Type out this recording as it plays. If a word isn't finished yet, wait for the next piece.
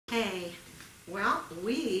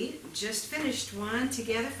just finished one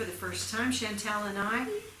together for the first time, Shantell and I,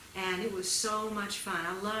 and it was so much fun.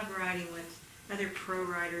 I love writing with other pro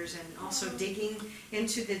writers and also digging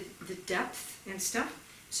into the depth and stuff.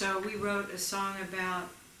 So we wrote a song about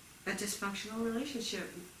a dysfunctional relationship.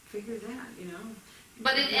 Figure that, you know.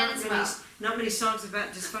 But it ends well. Not many songs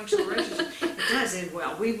about dysfunctional relationships. It does end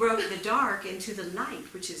well. We wrote the dark into the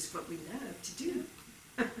light, which is what we love to do.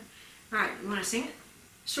 All right, you want to sing it?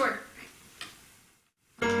 Sure.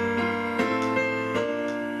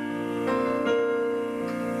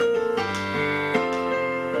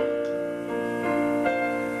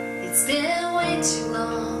 It's been way too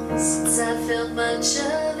long since I felt much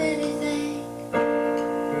of anything. A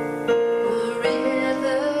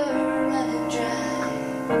river running dry.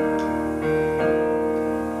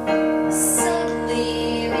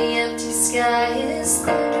 Suddenly the empty sky is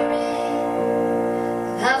thundering,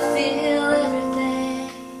 and I feel everything.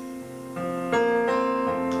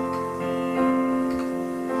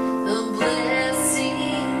 A blessing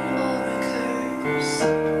or a curse.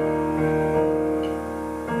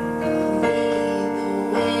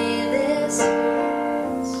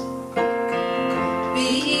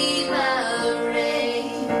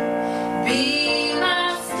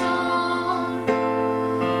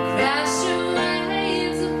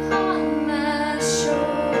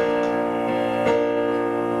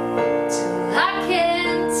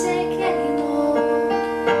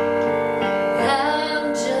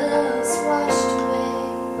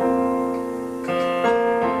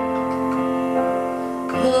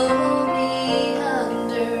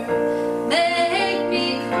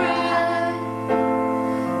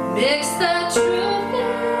 Mix the truth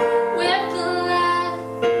with the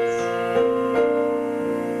lies,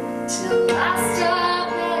 till I stop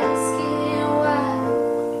asking why.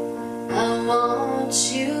 I want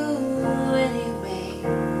you anyway.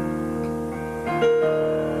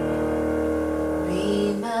 Be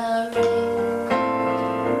my rain.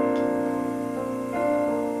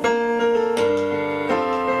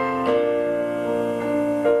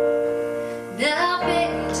 Now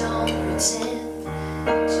baby, don't pretend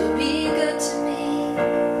to be good to me,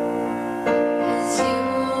 'cause you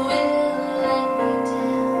will let me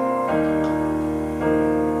down.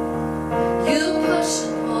 You push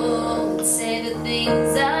and pull and say the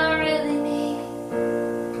things I really need,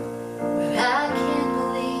 but I can't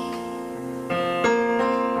believe.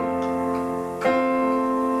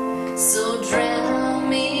 So drown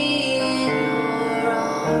me in your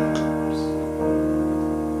arms.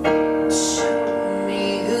 Show me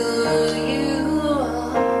who you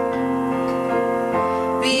are.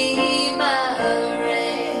 Be my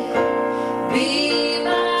rain, be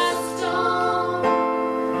my storm.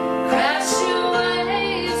 Crash your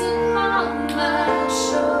waves upon my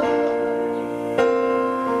shore,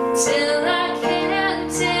 till I can't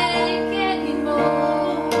take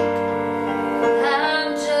anymore. I'm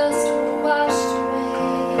just washed away.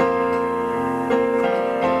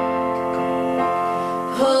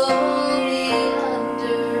 Hold me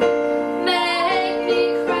under, make me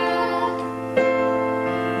cry.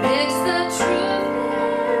 Mix the truth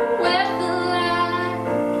with the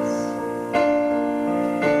lies.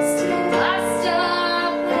 Still I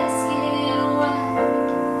stop asking why.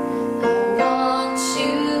 I want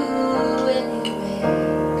you anyway.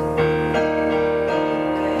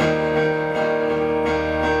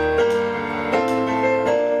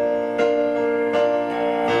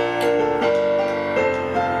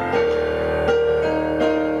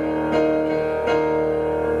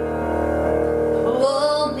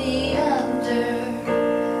 Hold me under,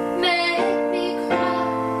 make me cry.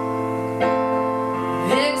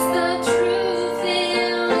 Mix the truth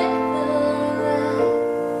in with the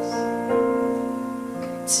lies,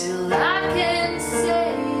 till I can